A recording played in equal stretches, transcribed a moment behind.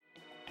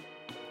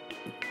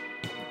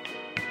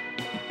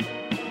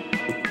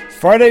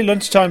Friday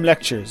lunchtime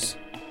lectures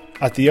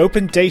at the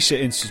Open Data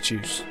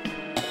Institute.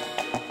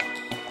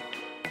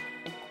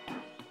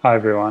 Hi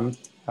everyone,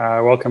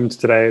 welcome to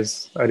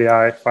today's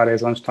ODI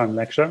Fridays lunchtime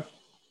lecture.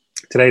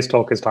 Today's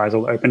talk is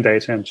titled Open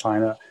Data in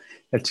China,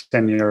 a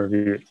 10-year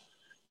review.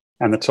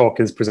 And the talk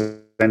is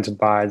presented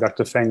by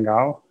Dr. Feng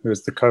Gao, who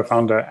is the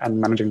co-founder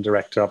and managing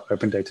director of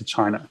Open Data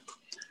China.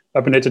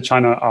 Open Data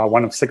China are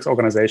one of 6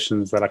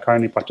 organizations that are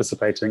currently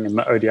participating in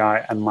the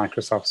ODI and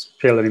Microsoft's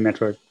peer learning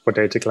network for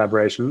data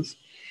collaborations.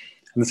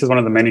 And this is one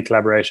of the many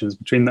collaborations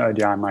between the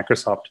ODI and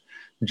Microsoft,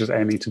 which is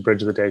aiming to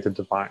bridge the data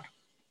divide.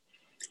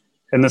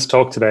 In this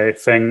talk today,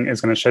 Feng is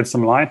going to shed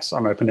some light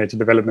on open data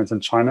developments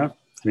in China,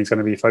 and he's going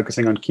to be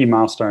focusing on key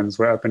milestones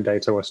where open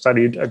data was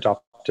studied,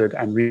 adopted,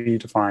 and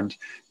redefined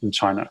in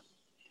China.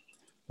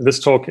 This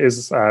talk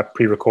is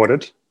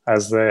pre-recorded,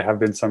 as there have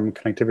been some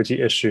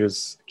connectivity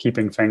issues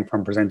keeping Feng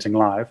from presenting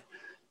live,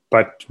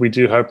 but we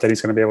do hope that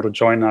he's going to be able to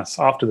join us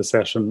after the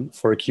session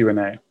for a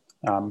Q&A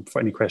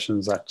for any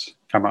questions that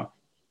come up.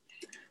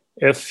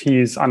 If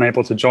he's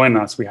unable to join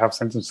us, we have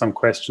sent him some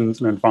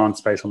questions in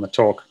advance based on the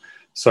talk,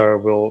 so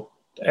we'll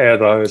air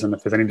those, and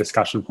if there's any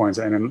discussion points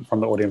that anyone from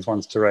the audience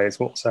wants to raise,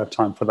 we'll also have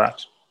time for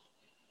that.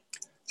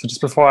 So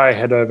just before I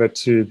head over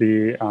to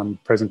the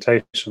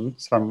presentation,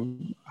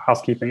 some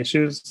housekeeping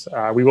issues.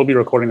 We will be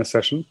recording the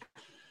session.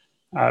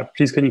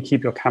 Please can you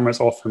keep your cameras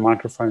off and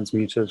microphones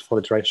muted for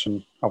the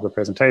duration of the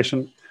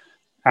presentation.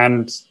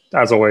 And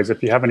as always,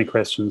 if you have any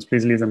questions,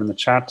 please leave them in the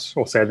chat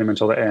or save them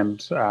until the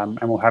end, and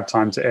we'll have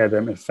time to air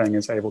them if Feng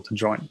is able to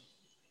join.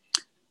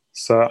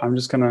 So I'm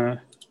just going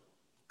to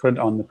put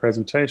on the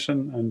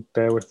presentation and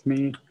bear with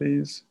me,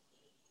 please.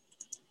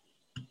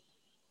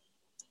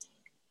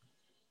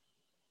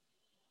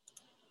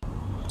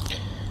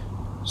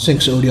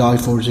 Thanks ODI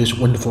for this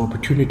wonderful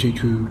opportunity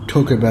to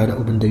talk about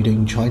open data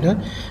in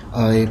China.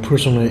 I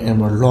personally am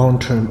a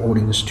long-term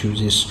audience to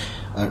this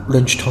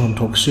lunchtime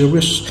talk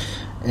series,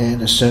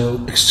 and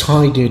so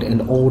excited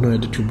and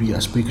honored to be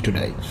a speaker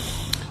today.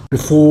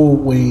 Before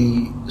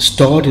we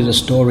started the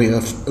story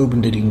of open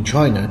data in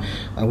China,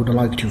 I would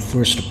like to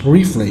first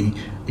briefly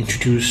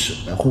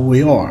introduce who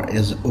we are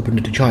as Open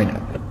Data China.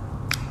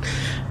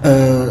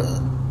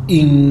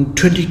 In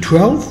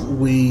 2012,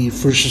 we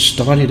first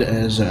started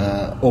as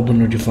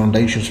Open Data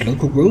Foundation's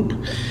local group.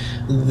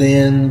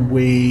 Then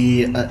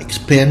we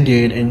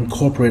expanded and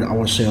incorporated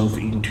ourselves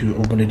into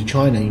Open Data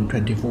China in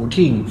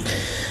 2014.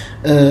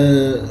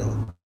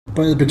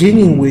 By the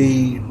beginning,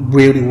 we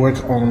really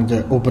worked on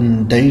the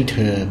open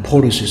data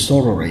policy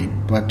thoroughly,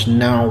 but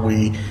now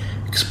we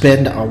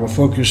expand our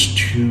focus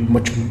to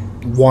much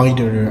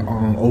wider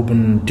on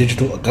open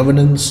digital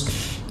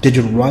governance,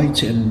 digital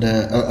rights, and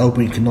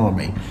open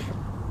economy.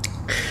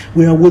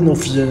 We are one of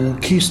the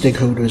key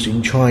stakeholders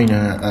in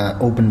China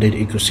open data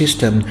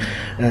ecosystem,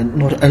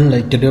 not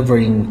only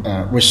delivering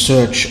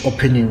research,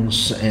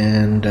 opinions,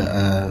 and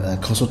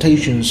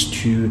consultations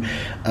to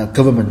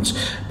governments,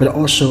 but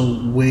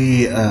also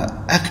we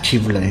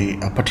actively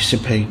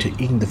participate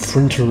in the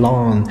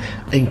frontline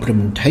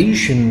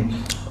implementation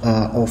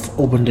of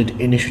open data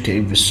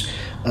initiatives,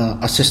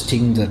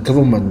 assisting the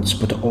governments,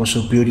 but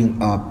also building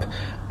up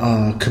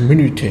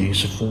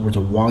communities for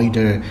the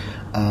wider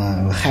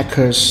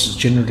hackers,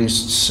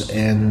 journalists,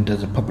 and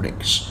the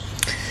publics.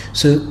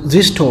 So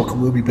this talk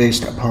will be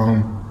based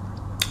upon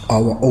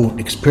our own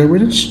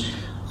experience,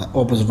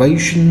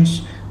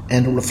 observations,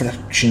 and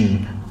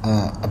reflection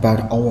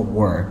about our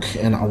work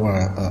and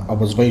our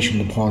observation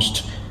in the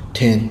past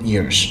 10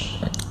 years.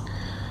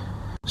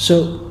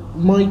 So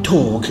my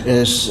talk,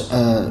 as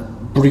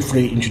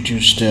briefly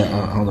introduced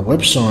on the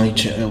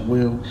website,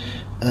 will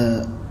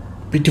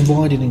be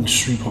divided in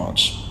 3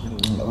 parts.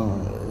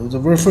 The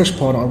very first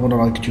part, I would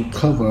like to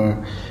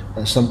cover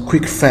some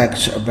quick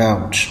facts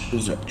about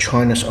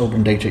China's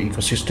open data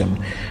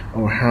ecosystem,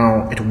 or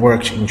how it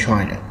works in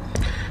China.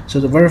 So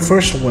the very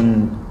first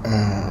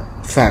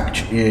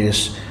fact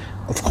is,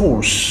 of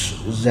course,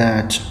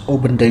 that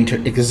open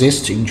data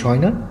exists in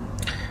China.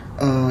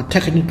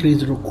 Technically,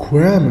 the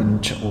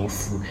requirement of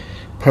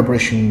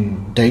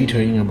publishing data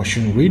in a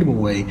machine-readable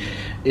way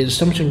is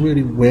something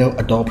really well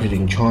adopted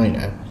in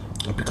China,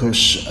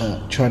 because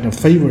China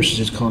favors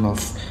this kind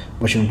of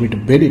machine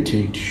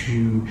readability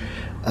to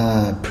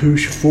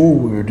push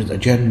forward the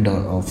agenda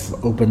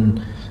of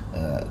open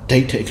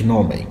data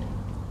economy.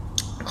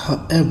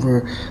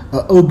 However,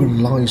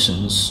 open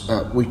license,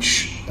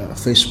 which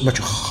face much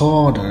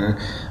harder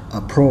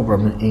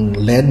problem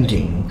in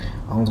landing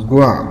on the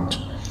ground.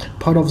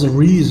 Part of the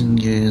reason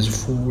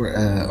is for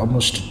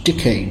almost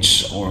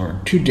decades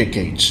or 2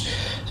 decades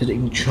that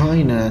in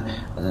China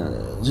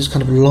this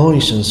kind of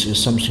license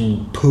is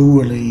something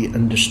poorly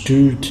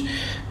understood,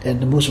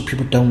 and most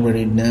people don't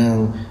really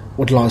know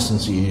what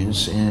license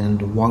is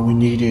and why we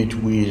need it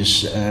with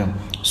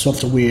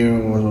software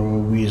or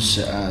with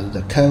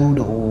the code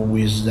or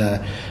with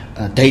the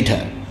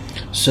data.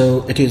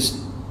 So it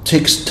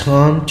takes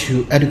time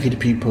to educate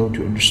people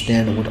to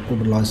understand what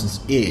open license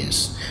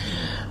is.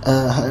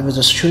 However,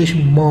 the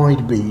situation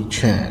might be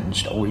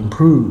changed or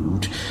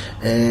improved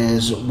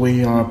as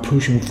we are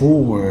pushing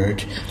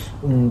forward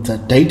the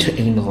data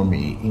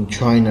economy in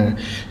China.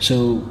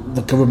 So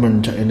the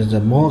government and the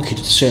market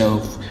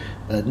itself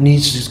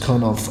needs this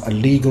kind of a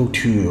legal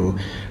tool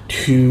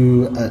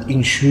to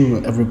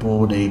ensure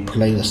everybody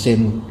play the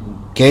same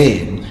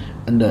game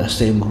under the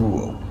same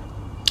rule.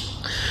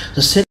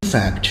 The second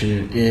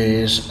factor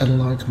is,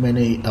 unlike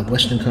many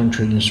Western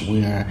countries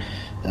where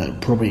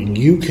probably in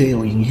UK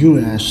or in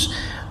US,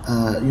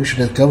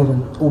 usually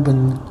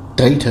open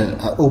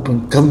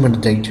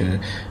government data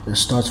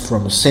starts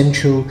from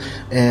central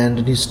and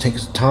this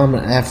takes time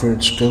and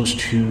efforts, goes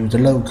to the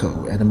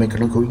local and make a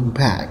local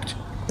impact.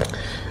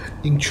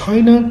 In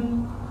China,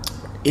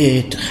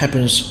 it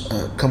happens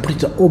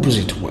completely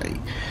opposite way.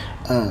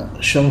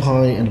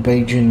 Shanghai and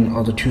Beijing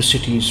are the two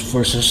cities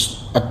first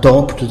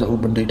adopt the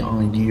open data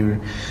idea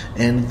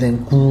and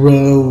then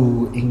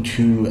grow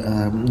into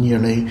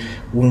nearly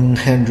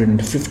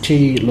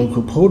 150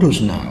 local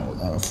portals now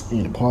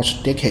in the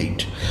past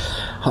decade.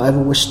 However,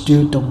 we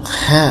still don't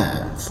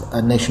have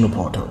a national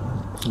portal,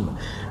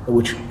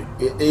 which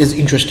is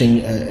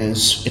interesting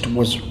as it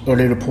was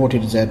earlier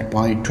reported that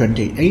by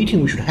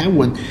 2018 we should have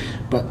one,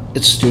 but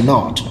it's still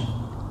not.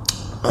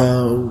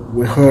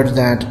 We heard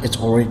that it's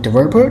already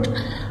developed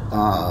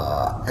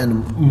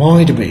and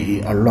might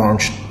be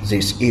launched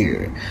this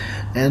year.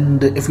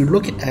 And if you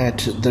look at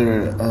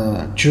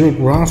the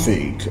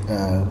geographic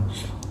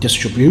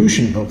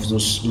distribution of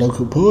those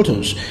local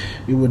portals,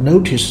 you will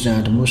notice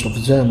that most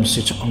of them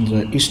sit on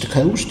the east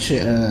coast,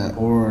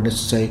 or let's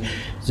say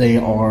they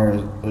are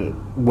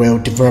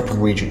well-developed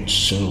regions,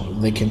 so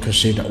they can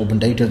consider open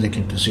data, they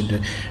can consider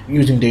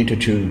using data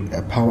to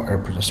power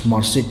up the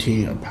smart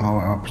city,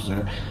 power up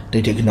the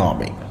data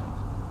economy.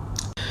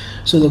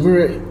 So the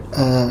very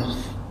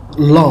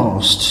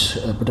last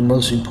but the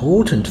most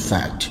important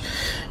fact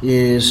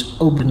is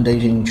open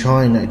data in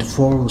China, it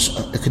follows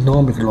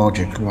economic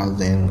logic rather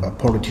than a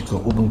political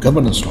open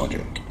governance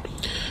logic.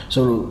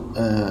 So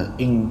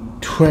in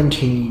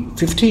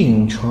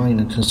 2015,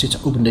 China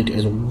considers open data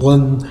as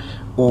one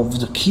of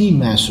the key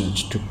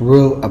methods to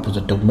grow up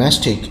the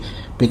domestic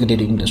big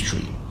data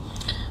industry.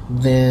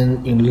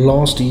 Then in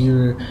last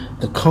year,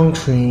 the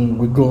country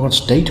regards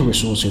data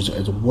resources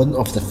as one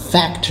of the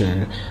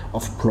factors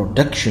of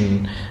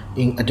production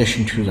in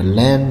addition to the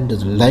land,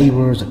 the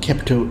labor, the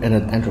capital, and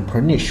the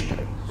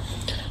entrepreneurship.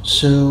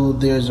 So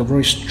there's a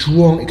very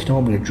strong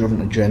economically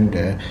driven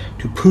agenda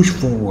to push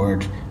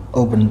forward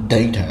open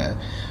data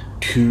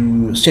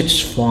to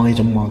satisfy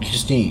the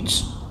market's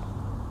needs.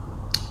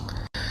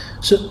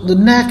 So the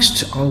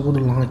next, I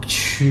would like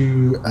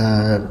to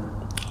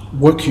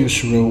walk you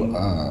through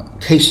a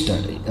case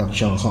study of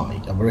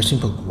Shanghai, a very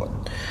simple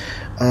one,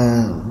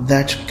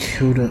 that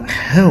could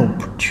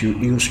help to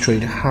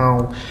illustrate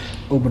how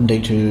open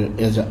data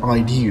as an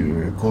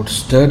idea got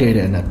studied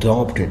and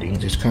adopted in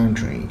this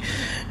country,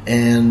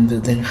 and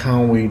then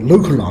how we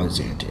localize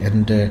it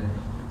and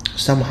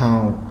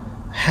somehow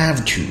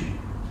have to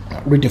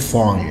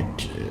redefine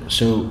it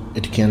so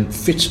it can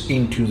fit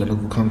into the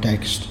local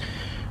context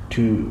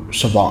to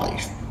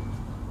survive.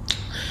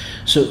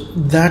 So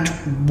that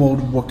will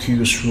walk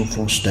you through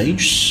 4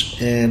 stages,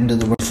 and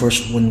the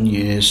first one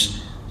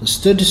is the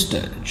study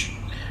stage.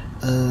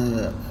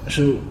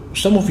 So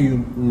some of you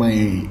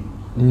may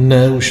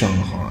know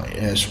Shanghai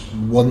as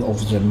one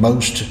of the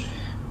most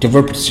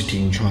developed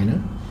cities in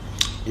China.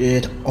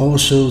 It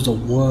also the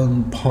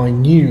one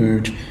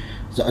pioneered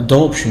the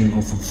adoption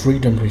of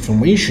freedom of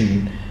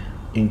information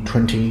in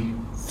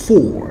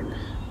 2004,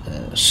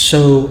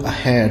 so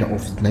ahead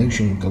of the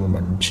nation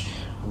government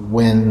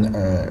when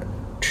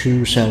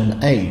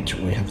 2008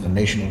 we have the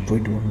National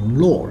Freedom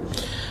Law,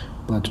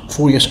 but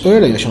 4 years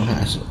earlier Shanghai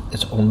has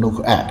its own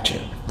local act.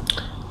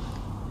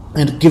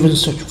 And given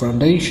such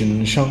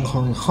foundation,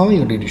 Shanghai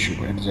higher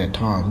leadership at that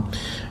time,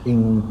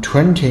 in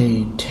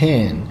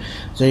 2010,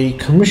 they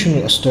commissioned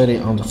a study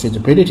on the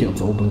feasibility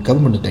of open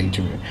government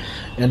data,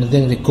 and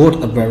then they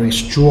got a very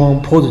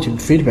strong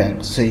positive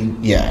feedback saying,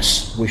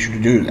 yes, we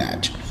should do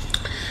that.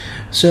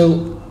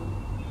 So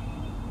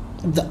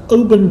the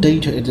open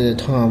data at that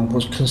time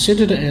was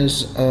considered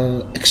as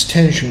an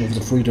extension of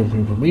the freedom of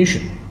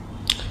information.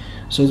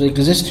 So the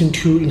existing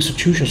 2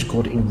 institutions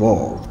got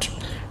involved,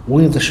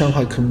 one is the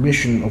Shanghai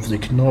Commission of the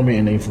Economy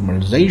and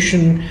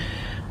Informalization,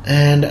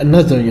 and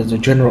another is the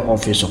General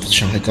Office of the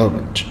Shanghai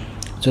government.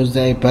 So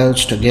they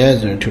both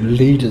together to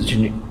lead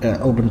the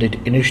open data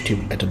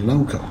initiative at the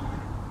local.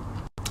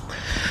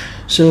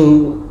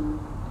 So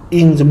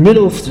in the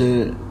middle of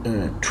the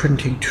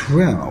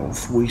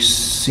 2012, we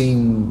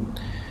seen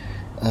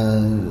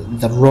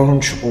the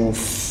launch of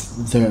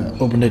the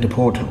open data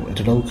portal at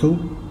the local,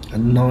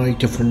 9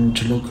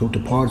 different local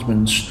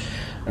departments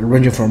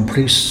ranging from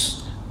police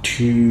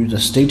to the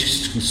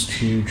statistics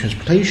to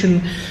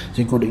transportation.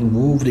 They got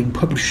involved in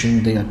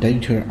publishing their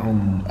data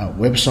on a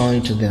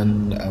website,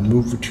 then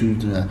moved to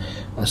the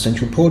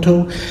central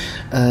portal.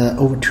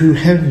 Over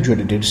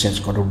 200 datasets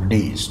got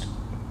released,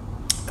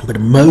 but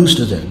most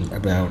of them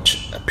about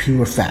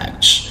pure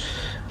facts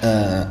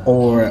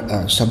or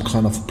some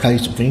kind of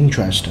place of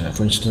interest,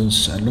 for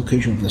instance,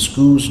 location of the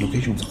schools,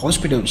 location of the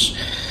hospitals,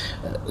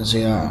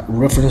 their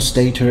reference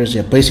data,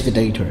 their basic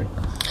data.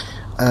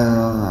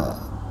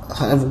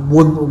 However,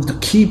 one of the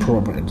key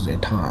problems at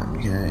that time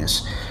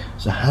is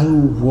the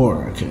whole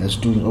work as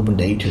doing open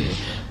data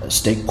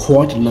stay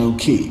quite low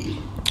key.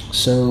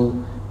 So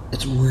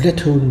it's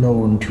little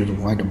known to the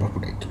wider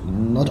public.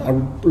 Not a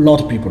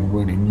lot of people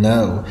really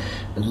know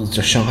that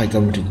the Shanghai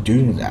government is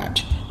doing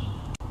that.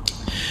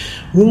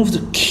 One of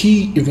the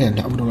key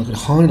events I would like to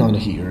highlight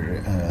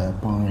here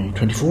by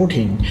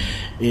 2014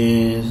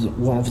 is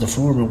one of the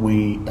forums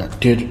we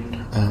did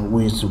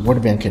with the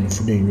World Bank and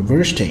Fudan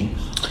University.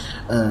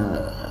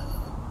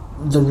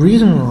 The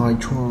reason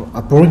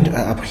I brought it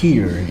up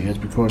here is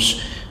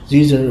because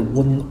these are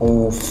one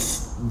of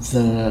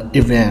the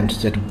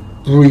events that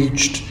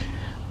breached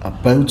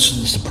both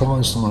the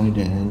supply side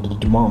and the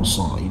demand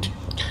side,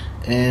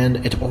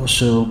 and it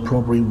also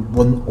probably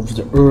one of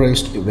the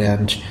earliest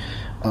events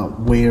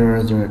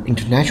where the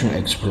international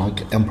experts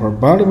like Emperor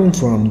Baldwin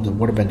from the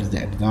World Bank at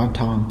that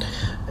time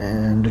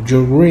and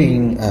Joe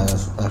Green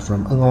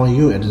from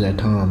NYU at that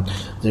time,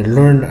 they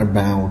learned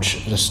about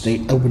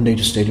the open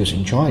data status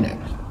in China.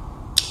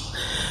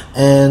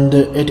 And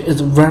it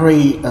is a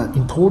very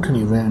important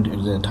event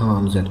at that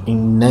time that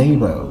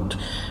enabled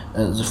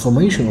the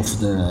formation of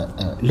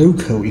the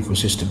local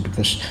ecosystem,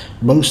 because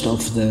most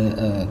of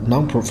the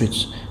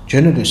non-profit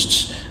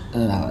journalists,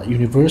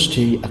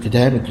 university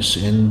academics,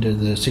 and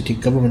the city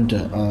government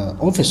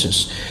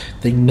officers,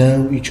 they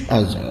know each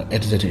other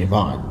at that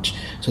event,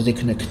 so they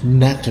can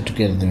connect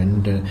together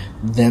and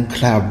then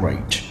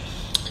collaborate.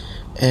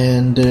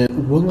 And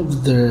one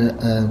of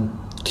the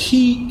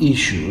key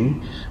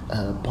issue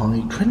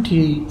by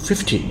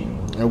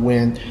 2015,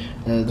 when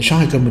the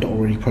Shanghai government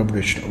already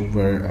published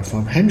over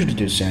 500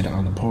 datasets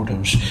on the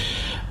portals,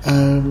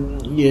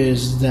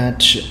 is that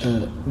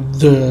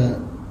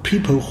the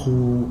people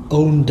who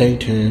own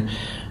data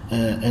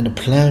and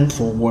plan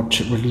for what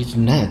to release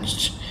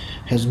next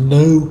has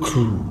no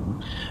clue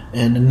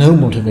and no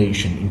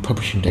motivation in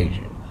publishing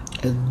data.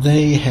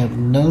 They have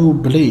no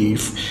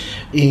belief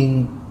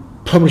in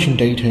publishing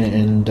data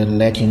and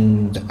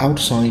letting the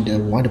outside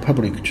wider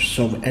public to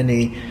solve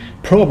any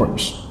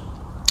problems.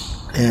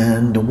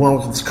 And one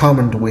of the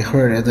comments we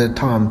heard at that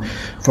time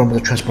from the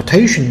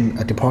transportation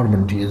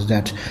department is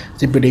that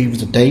they believe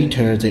the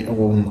data they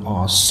own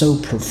are so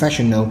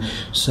professional,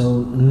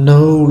 so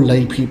no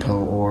lay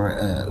people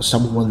or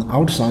someone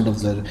outside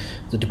of the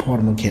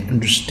department can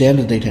understand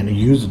the data and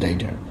use the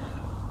data.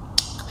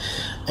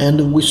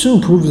 And we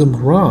soon proved them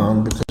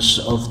wrong because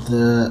of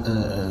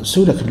the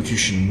soda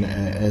competition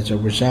as a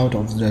result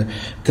of the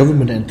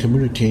government and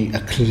community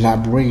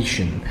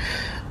collaboration.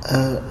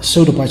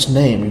 Soda by its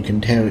name, you can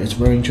tell it's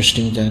very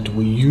interesting that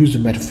we use the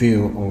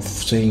metaphor of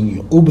saying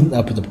you open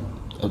up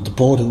the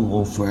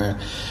bottle of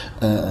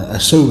a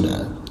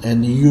soda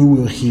and you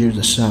will hear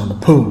the sound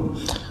of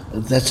boom.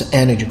 That's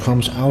energy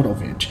comes out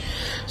of it.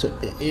 So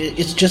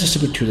it's just a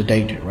similar to the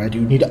data, right?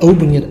 You need to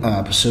open it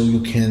up so you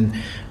can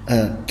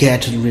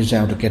get the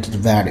result, get the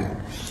value.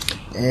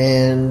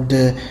 And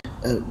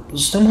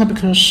somehow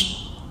because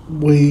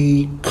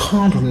we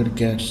can't really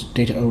get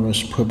data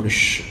owners to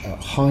publish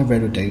high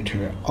value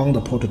data on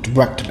the portal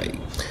directly,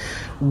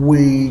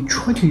 we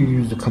try to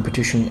use the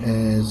competition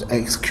as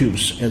an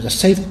excuse, as a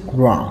safe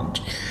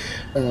ground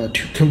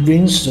to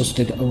convince those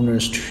data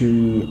owners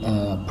to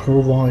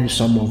provide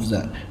some of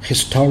the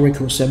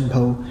historical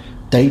sample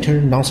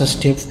data,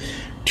 non-sensitive,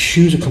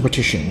 to the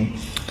competition.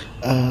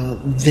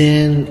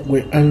 Then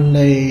we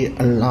only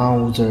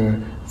allow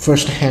the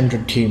first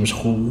 100 teams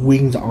who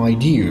win the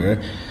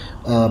idea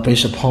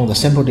based upon the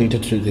sample data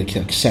they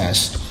can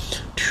access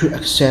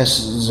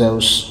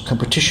those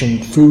competition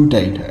through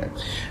data,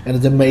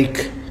 and then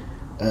make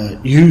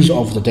use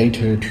of the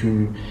data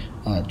to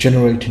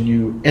generate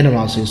new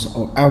analysis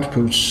or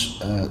outputs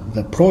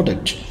the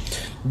product.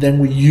 Then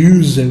we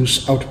use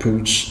those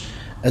outputs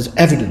as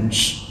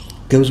evidence,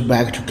 goes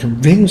back to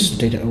convince the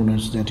data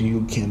owners that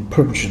you can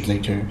publish the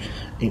data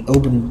in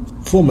open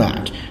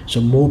format so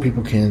more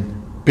people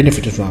can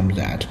benefit from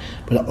that,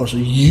 but also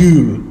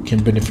you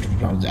can benefit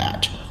from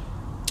that.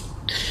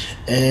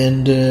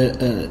 And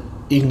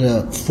in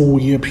a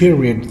 4-year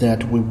period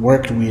that we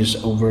worked with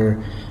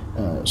over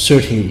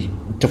 30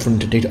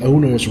 different data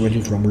owners,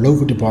 ranging from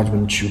local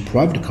departments to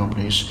private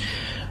companies,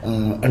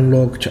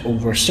 unlocked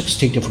over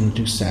 60 different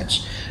data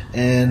sets,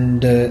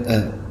 and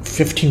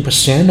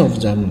 15% of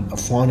them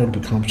finally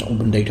becomes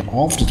open data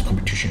after the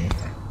competition.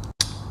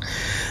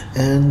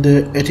 And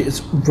it is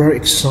very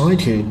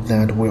exciting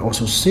that we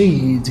also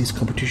see this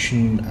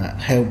competition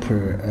help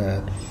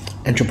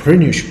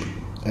entrepreneurship,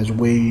 as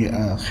we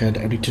had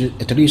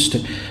at least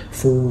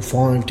 4 or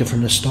 5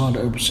 different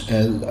startups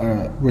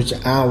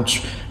results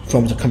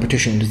from the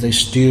competition. They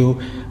still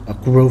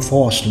grow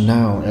fast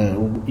now.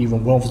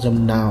 Even one of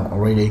them now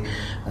already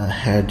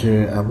had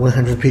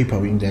 100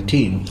 people in their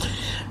team.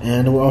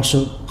 And we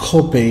also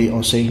copy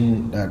or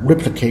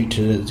replicate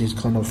these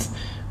kind of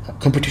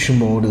competition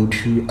model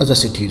to other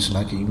cities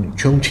like in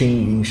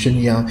Chongqing, in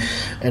Shenyang,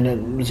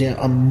 and there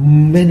are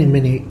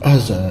many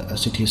other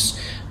cities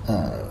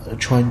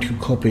trying to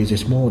copy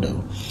this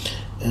model.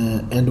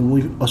 And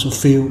we also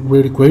feel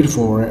really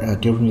grateful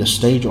during the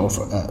stage of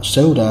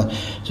SODA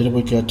that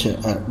we get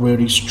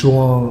really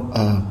strong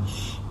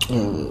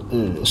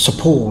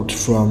support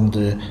from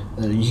the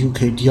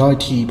UK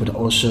DIT, but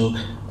also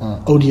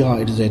ODI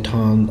at that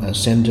time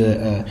sent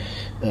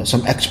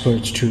some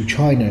experts to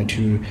China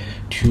to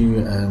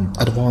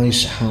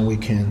advise how we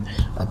can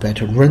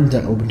better run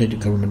the Open Data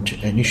Government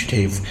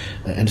Initiative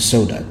and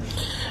SODA.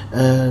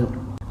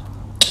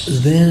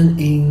 Then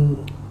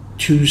in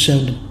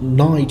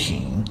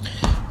 2019,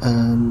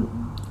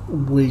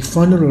 we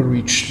finally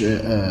reached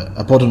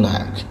a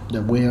bottleneck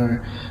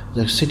where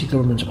the city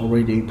government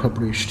already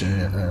published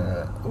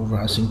over,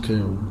 I think,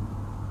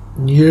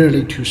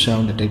 nearly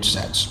 2,000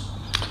 datasets.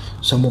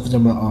 Some of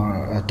them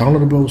are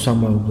downloadable,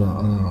 some of them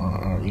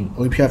are in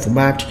API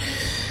format,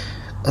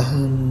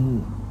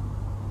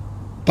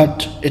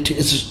 but it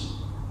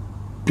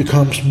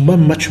becomes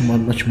much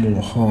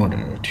more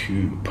harder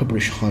to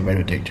publish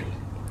high-value data.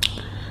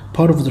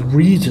 Part of the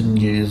reason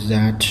is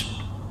that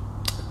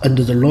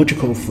under the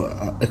logic of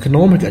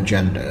economic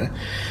agenda,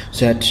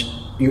 that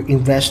you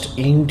invest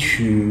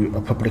into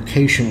a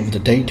publication of the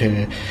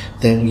data,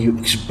 then you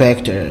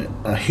expect a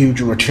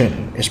huge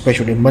return,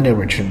 especially money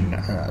return,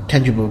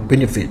 tangible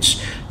benefits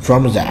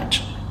from that.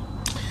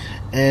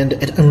 And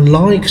it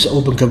unlikes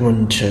open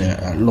government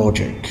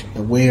logic,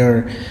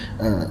 where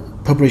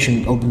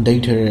publishing open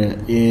data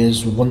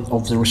is one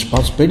of the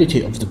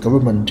responsibility of the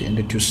government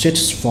and to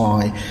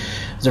satisfy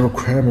the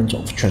requirement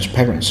of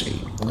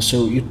transparency.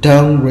 So you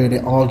don't really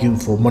argue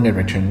for money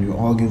return, you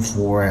argue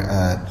for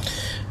a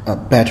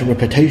better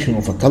reputation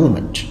of a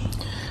government.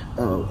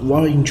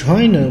 While in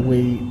China,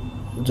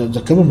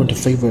 the government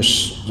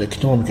favors the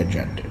economic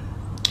agenda,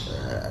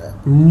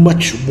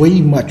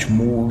 way much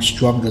more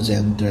stronger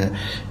than the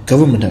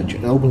government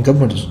agenda, open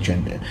government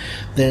agenda.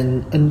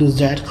 Then under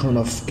that kind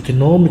of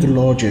economic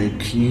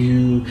logic,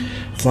 you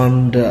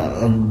find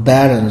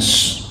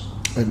unbalanced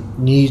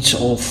needs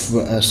of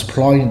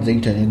supplying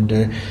data and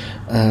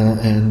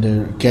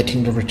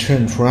getting the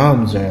return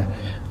from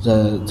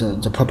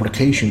the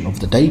publication of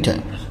the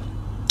data.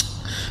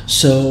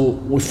 So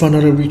we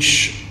finally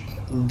reach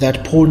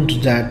that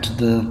point that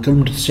the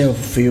government itself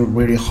feel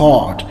really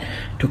hard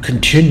to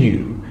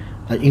continue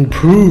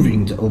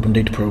improving the open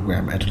data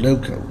program at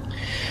local.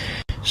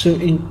 So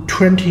in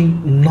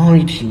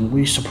 2019,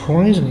 we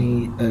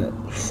surprisingly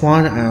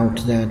find out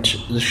that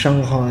the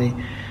Shanghai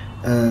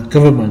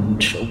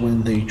government,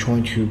 when they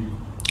try to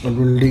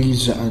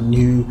release a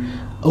new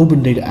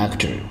Open Data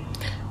Act,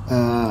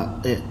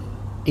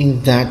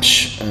 in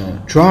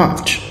that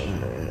draft,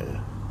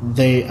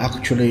 they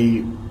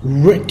actually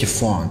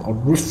redefine or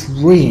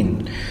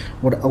reframe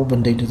what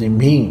open data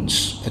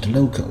means at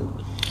local.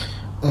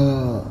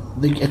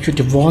 They actually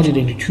divided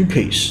into two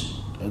pieces.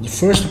 The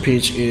first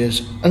piece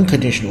is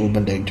unconditional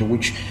open data,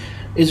 which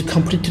is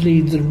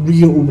completely the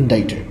real open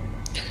data.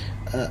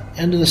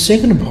 And the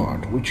second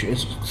part, which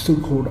is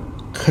so-called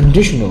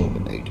conditional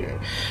open data,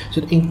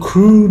 so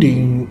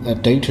including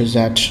data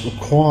that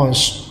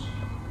requires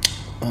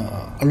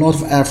a lot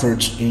of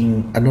effort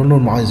in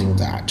anonymizing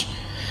that,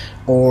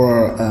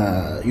 or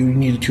you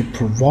need to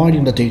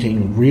provide the data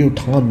in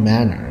real-time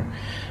manner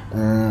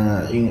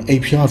in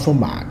API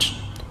format.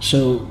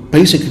 So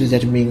basically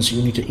that means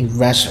you need to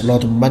invest a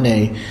lot of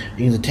money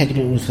in the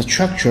technical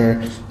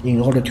infrastructure in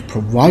order to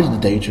provide the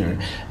data,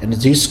 and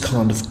this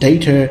kind of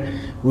data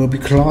will be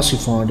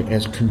classified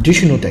as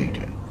conditional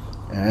data.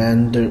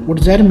 And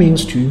what that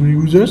means to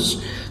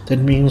users, that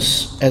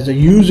means as a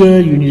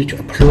user you need to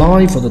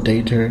apply for the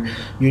data,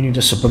 you need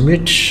to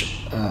submit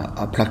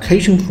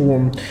application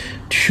form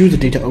to the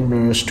data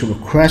owners to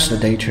request the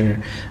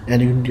data,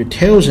 and you need to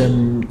tell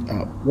them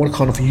what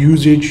kind of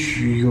usage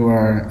you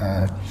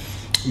are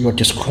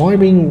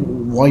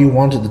describing, why you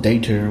wanted the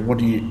data,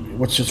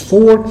 what's it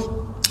for,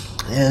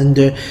 and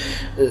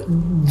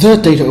the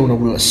data owner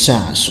will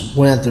assess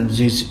whether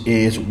this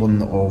is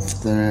one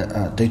of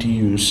the data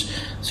use.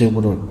 They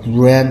will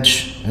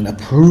grant and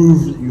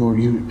approve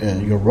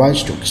your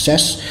rights to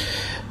access,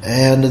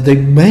 and they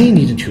may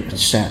need to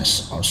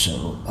assess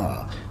also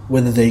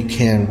whether they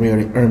can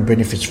really earn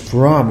benefits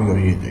from your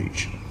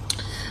usage.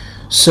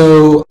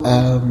 So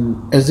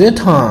at that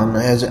time,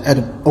 as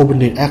an open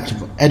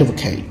data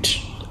advocate,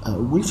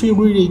 we feel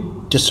really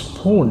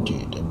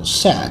disappointed and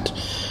sad,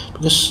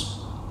 because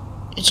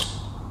it's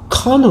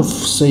kind of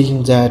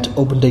saying that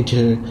open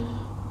data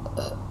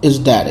is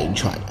dead in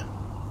China.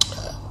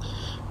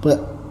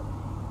 But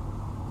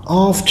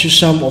after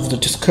some of the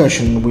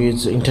discussion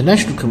with the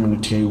international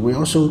community, we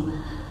also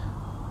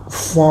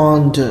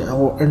found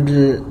or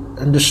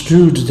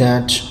understood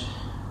that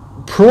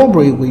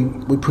probably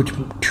we put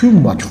too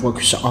much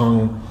focus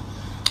on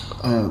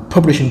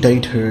publishing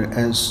data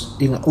as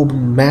in an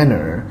open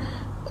manner,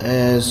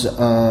 as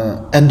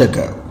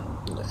undergo,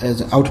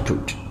 as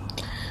output.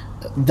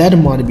 That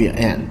might be an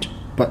end,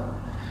 but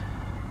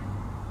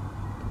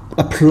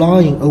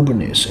applying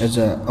openness as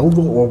an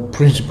overall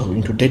principle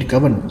into data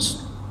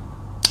governance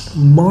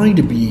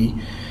might be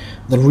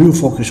the real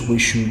focus we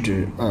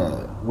should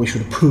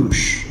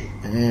push,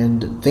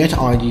 and that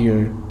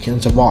idea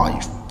can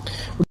survive.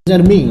 What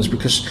that means,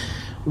 because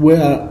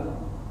we're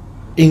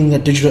in a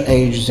digital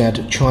age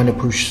that China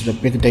pushes the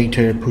big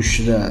data,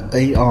 pushes the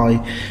AI,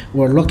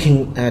 we're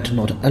looking at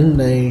not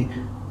only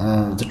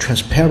the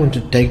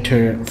transparent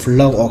data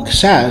flow or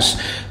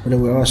access, but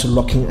we're also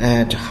looking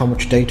at how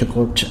much data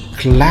got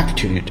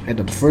collected at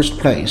the first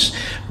place,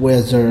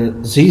 whether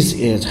this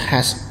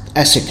has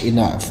asset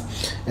enough,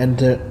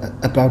 and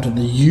about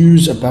the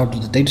use, about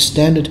the data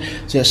standard.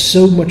 There are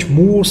so much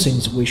more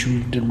things we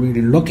should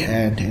really look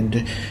at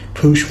and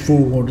push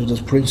forward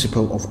the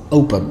principle of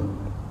open.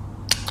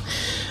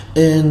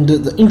 And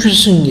the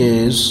interesting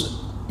is,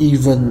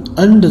 even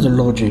under the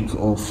logic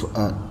of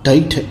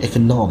data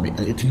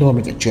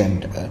economic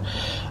agenda,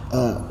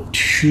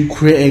 to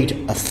create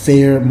a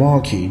fair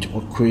market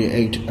or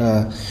create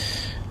a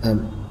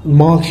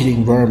market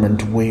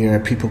environment where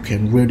people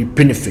can really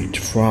benefit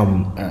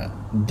from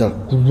the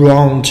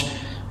ground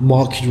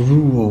market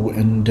rule,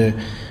 and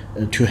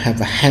to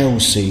have a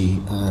healthy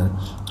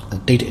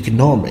data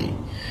economy.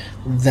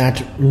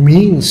 That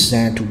means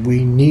that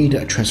we need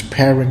a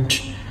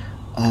transparent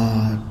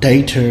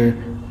data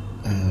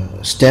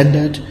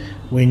standard.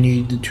 We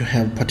need to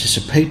have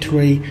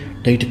participatory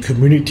data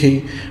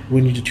community.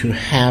 We need to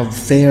have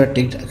fair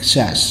data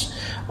access.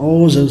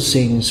 All those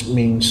things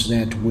means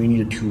that we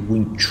need to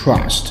win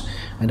trust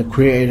and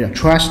create a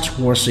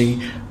trustworthy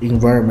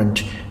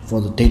environment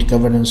for the data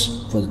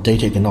governance, for the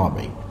data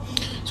economy.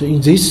 So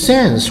in this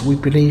sense, we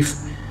believe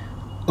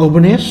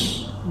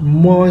openness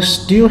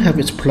must still have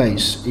its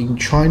place in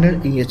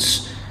China in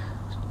its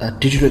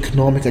digital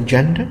economic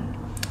agenda.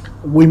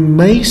 We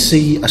may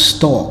see a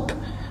stop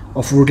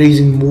of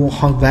releasing more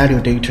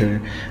high-value data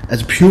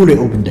as purely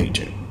open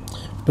data,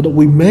 but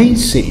we may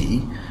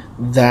see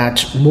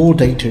that more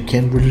data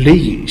can be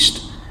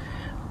released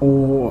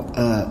or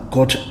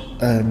got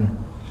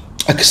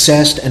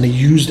accessed and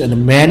used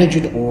and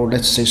managed, or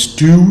let's say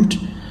stewed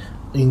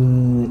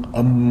in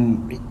a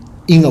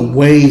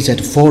way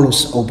that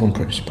follows open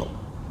principle.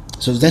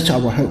 So that's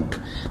our hope,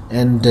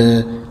 and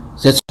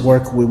that's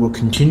work we will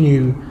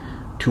continue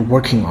to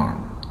working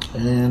on.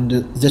 And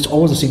that's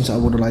all the things I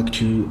would like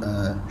to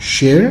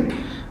share,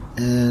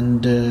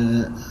 and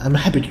I'm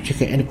happy to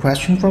take any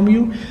question from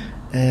you,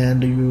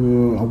 and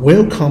you are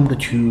welcome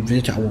to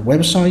visit our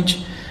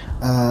website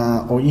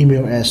or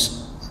email us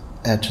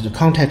at the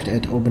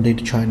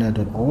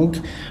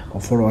contact@opendatachina.org, or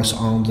follow us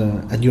on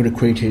the newly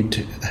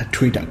created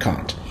Twitter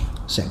account.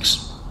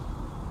 Thanks.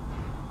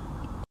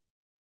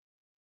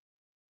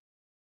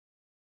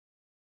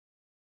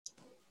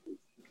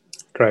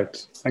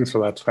 Great. Thanks for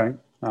that, Feng.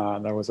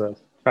 That was a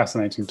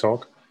fascinating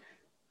talk.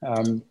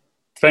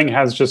 Feng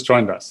has just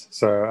joined us.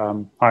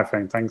 So hi,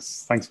 Feng.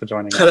 Thanks for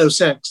joining us. Hello,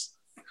 thanks.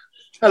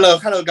 Hello,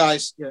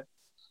 guys. Yeah.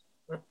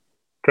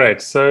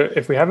 Great. So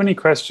if we have any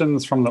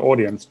questions from the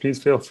audience,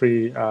 please feel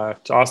free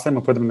to ask them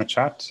or put them in the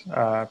chat.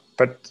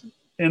 But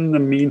in the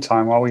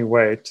meantime, while we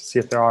wait to see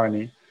if there are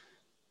any,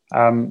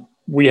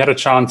 we had a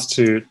chance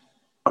to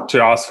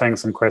ask Feng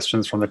some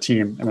questions from the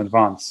team in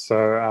advance. So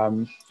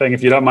Feng,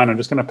 if you don't mind, I'm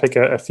just going to pick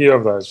a few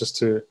of those just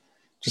to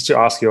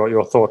ask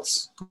your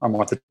thoughts on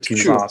what the team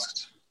has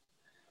asked.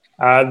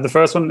 The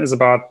first one is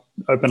about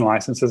open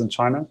licenses in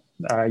China.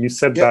 You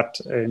said that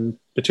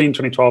between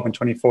 2012 and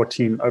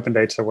 2014, open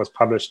data was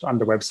published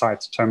under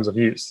websites' terms of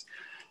use.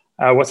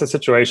 What's the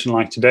situation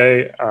like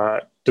today?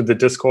 Did the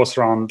discourse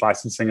around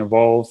licensing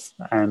evolve?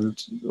 And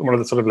what are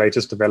the sort of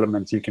latest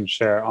developments you can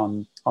share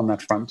on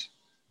that front?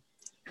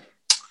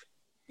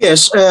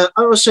 Yes, I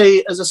would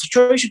say as the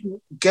situation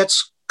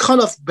gets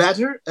kind of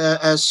better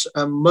as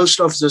most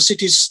of the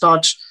cities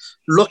start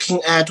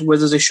looking at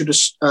whether they should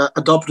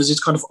adopt this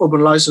kind of open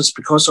license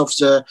because of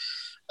the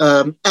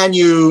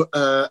annual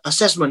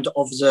assessment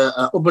of the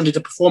open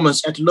data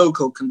performance at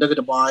local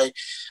conducted by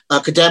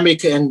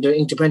academic and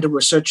independent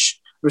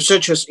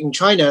researchers in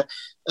China,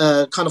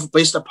 kind of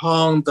based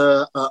upon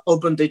the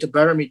open data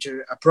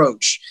barometer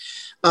approach.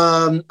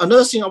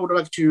 Another thing I would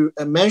like to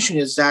mention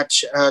is that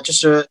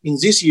just in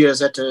this year,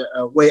 that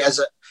way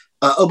as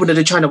Open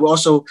Data China, we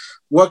also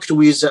worked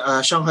with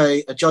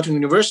Shanghai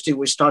University.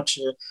 We start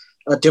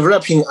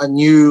developing a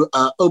new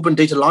open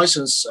data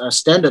license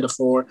standard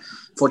for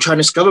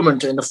Chinese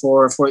government and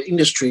for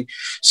industry.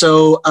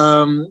 So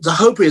the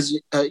hope is,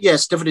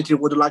 yes, definitely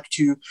would like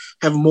to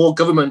have more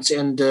governments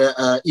and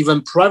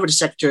even private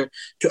sector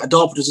to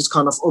adopt this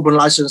kind of open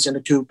license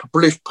and to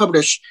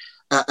publish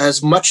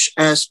as much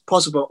as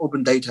possible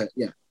open data.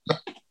 Yeah.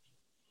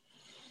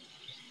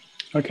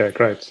 Okay,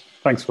 great.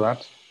 Thanks for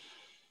that.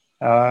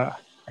 I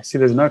see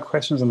there's no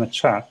questions in the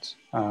chat.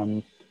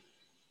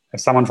 If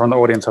someone from the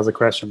audience has a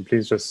question,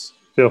 please just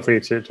feel free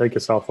to take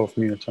yourself off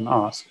mute and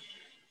ask.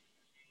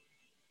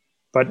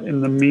 But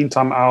in the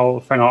meantime,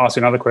 I'll ask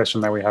you another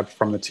question that we had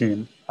from the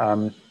team.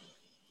 The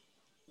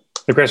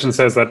question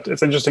says that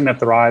it's interesting that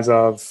the rise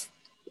of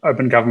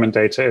open government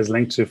data is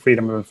linked to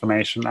Freedom of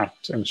Information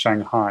Act in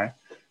Shanghai.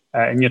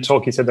 In your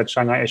talk, you said that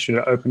Shanghai issued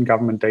an open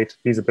government data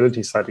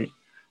feasibility study.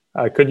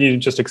 Could you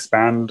just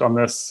expand on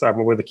this? What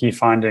were the key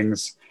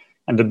findings?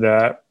 And did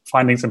the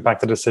findings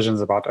impact the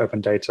decisions about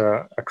open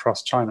data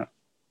across China?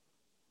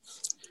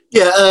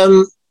 Yeah,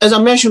 as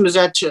I mentioned,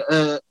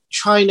 that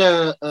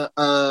China,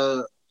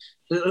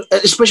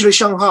 especially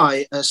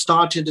Shanghai,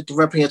 started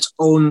developing its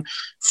own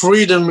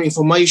freedom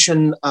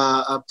information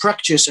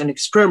practice and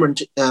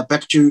experiment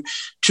back to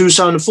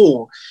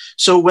 2004.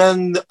 So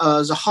when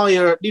the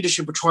higher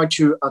leadership tried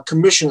to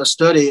commission a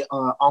study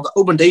on the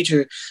open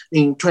data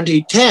in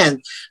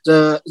 2010,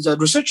 the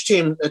research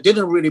team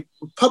didn't really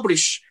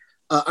publish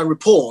a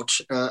report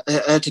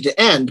at the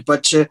end.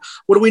 But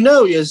what we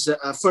know is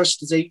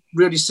first, they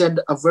really send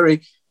a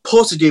very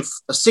positive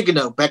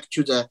signal back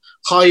to the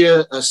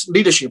higher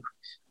leadership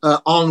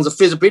on the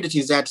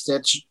feasibility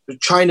that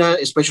China,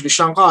 especially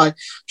Shanghai,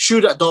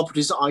 should adopt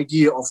this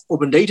idea of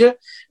open data.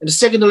 And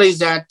secondly,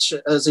 that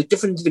they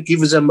definitely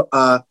give them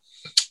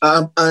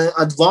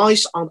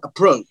advice on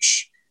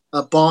approach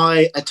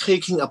by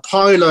taking a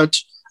pilot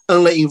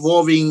only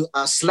involving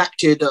a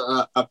selected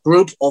a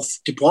group of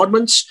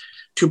departments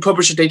to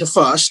publish data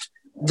first,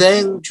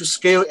 then to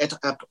scale it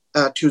up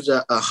to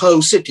the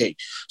whole city.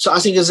 So I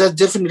think that's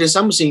definitely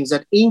something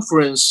that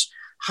influence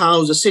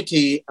how the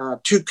city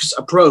took its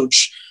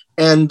approach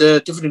and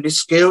definitely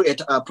scale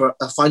it up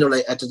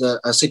finally at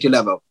the city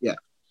level. Yeah.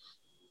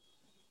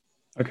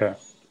 Okay,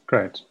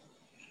 great.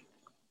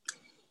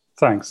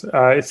 Thanks.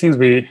 It seems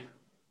we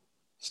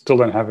still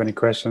don't have any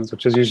questions,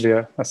 which is usually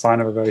a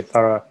sign of a very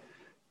thorough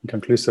and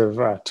conclusive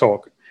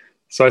talk.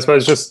 So I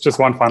suppose just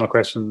one final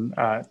question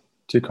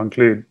to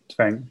conclude,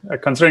 Feng.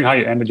 Considering how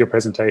you ended your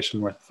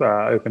presentation with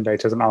open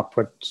data as an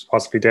output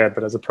possibly dead,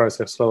 but as a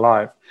process still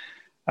alive,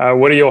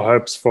 what are your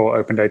hopes for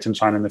open data in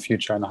China in the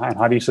future, and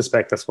how do you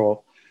suspect this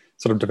will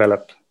sort of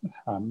develop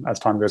as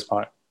time goes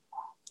by?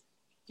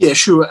 Yeah,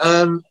 sure.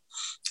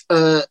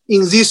 In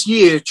this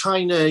year,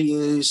 China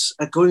is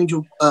going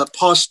to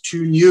pass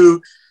two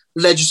new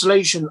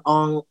legislation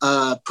on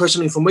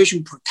personal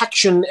information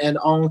protection and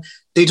on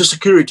data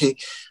security.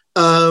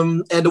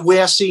 And we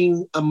are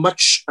seeing a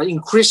much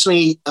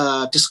increasingly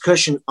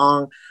discussion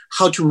on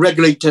how to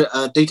regulate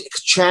data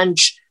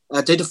exchange,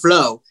 data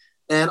flow.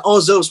 And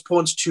all those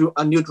points to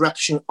a new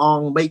direction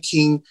on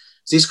making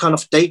this kind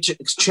of data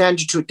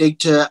exchange to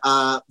data,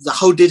 the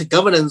whole data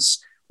governance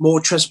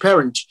more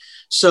transparent.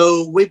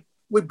 So we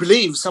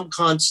believe some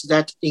kinds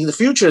that in the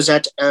future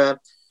that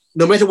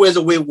no matter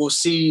whether we will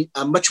see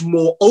a much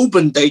more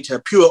open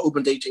data, pure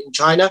open data in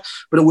China,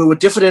 but we will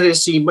definitely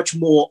see much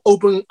more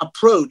open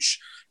approach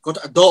got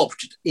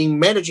adopted in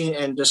managing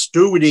and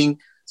stewarding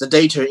the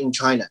data in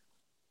China.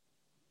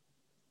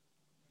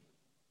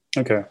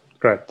 Okay,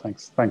 great.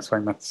 Thanks,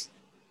 Feng. That's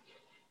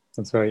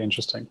very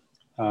interesting.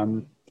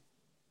 Yeah,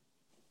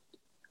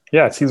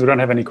 it seems we don't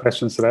have any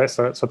questions today.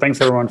 So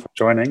thanks everyone for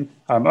joining.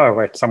 Oh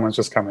wait, someone's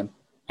just come in.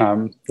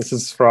 This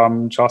is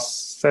from Joss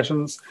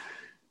Sessions.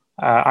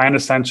 I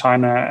understand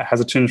China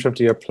has a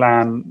 250-year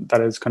plan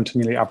that is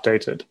continually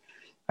updated.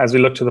 As we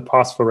look to the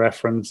past for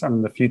reference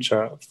and the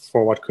future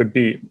for what could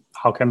be,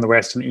 how can the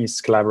West and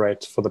East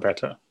collaborate for the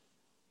better?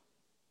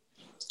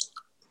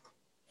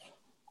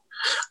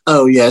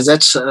 Oh yeah,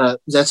 that's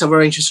a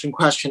very interesting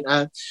question.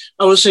 I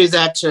would say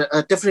that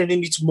definitely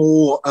needs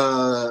more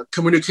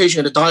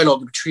communication and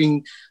dialogue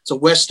between the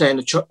West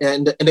and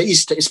the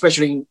East,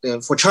 especially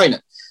for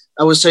China.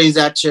 I would say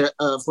that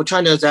for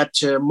China,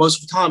 that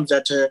most of the time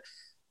that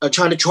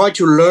China try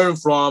to learn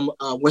from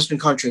Western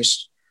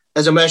countries.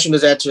 As I mentioned,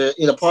 that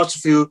in the past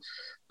few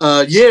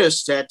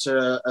years, that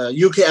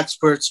UK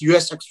experts,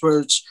 US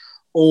experts,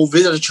 all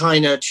visit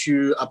China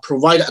to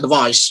provide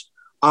advice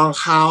on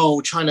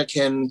how China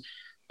can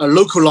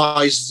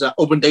localize the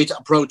open data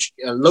approach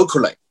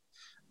locally.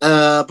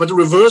 But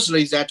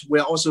reversely, that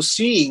we're also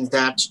seeing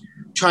that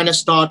China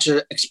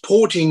started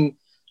exporting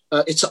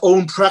its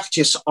own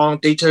practice on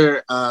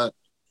data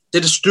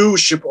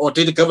stewardship or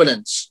data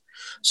governance.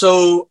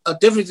 So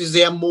definitely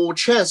there are more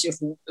chance if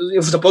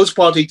the both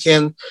parties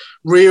can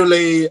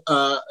really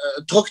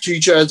talk to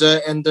each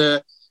other and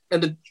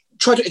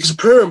try to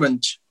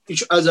experiment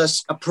each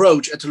other's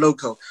approach at the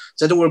local.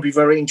 That will be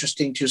very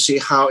interesting to see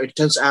how it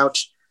turns out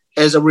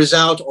as a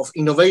result of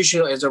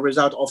innovation, as a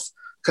result of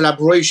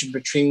collaboration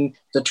between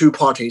the two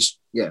parties.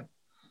 Yeah.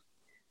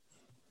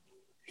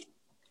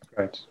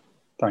 Great.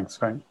 Thanks,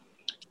 Feng.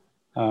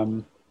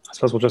 I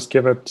suppose we'll just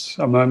give it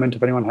a moment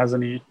if anyone has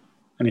any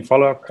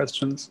follow-up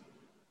questions.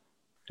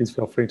 Please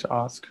feel free to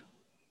ask.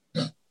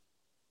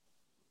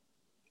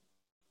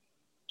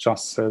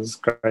 Joss says,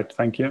 great,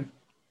 thank you.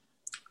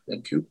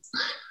 Thank you.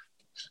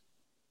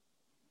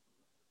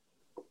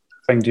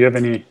 Feng, do you have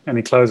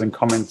any closing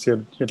comments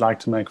you'd like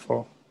to make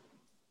for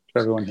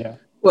everyone here?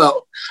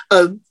 Well,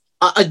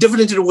 I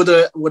definitely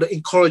would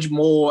encourage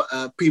more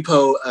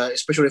people,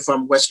 especially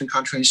from Western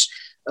countries,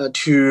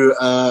 to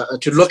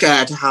look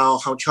at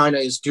how China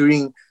is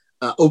doing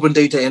open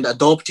data and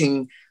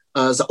adopting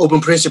the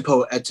open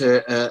principle at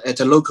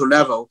a local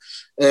level,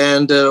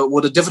 and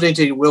would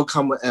definitely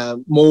welcome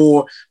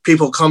more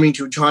people coming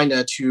to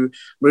China to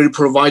really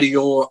provide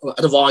your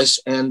advice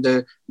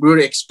and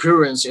really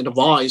experience and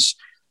advice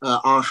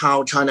on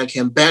how China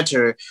can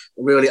better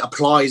really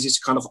apply this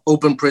kind of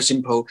open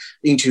principle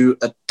into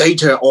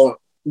data, or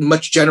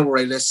much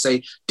generally, let's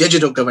say,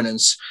 digital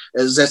governance.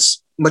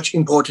 That's much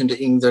important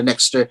in the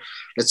next,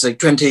 let's say,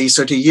 20,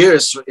 30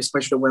 years,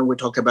 especially when we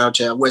talk about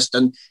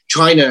Western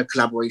China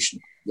collaboration.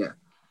 Yeah.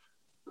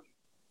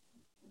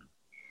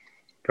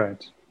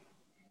 Great.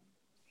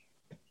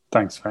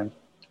 Thanks, Feng.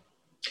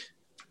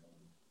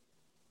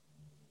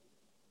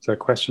 Is there a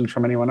question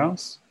from anyone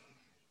else?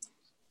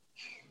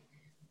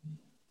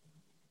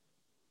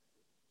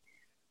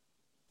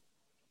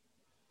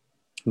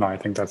 No, I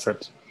think that's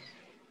it.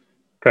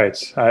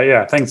 Great.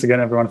 Yeah, thanks again,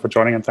 everyone, for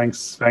joining. And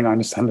thanks, Feng. I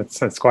understand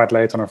it's quite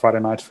late on a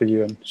Friday night for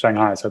you in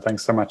Shanghai. So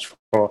thanks so much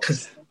for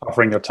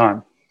offering your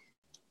time.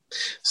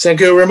 Thank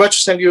you very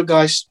much. Thank you,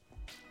 guys.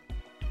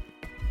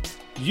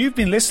 You've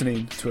been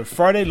listening to a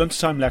Friday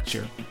lunchtime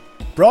lecture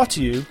brought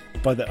to you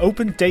by the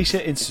Open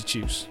Data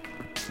Institute.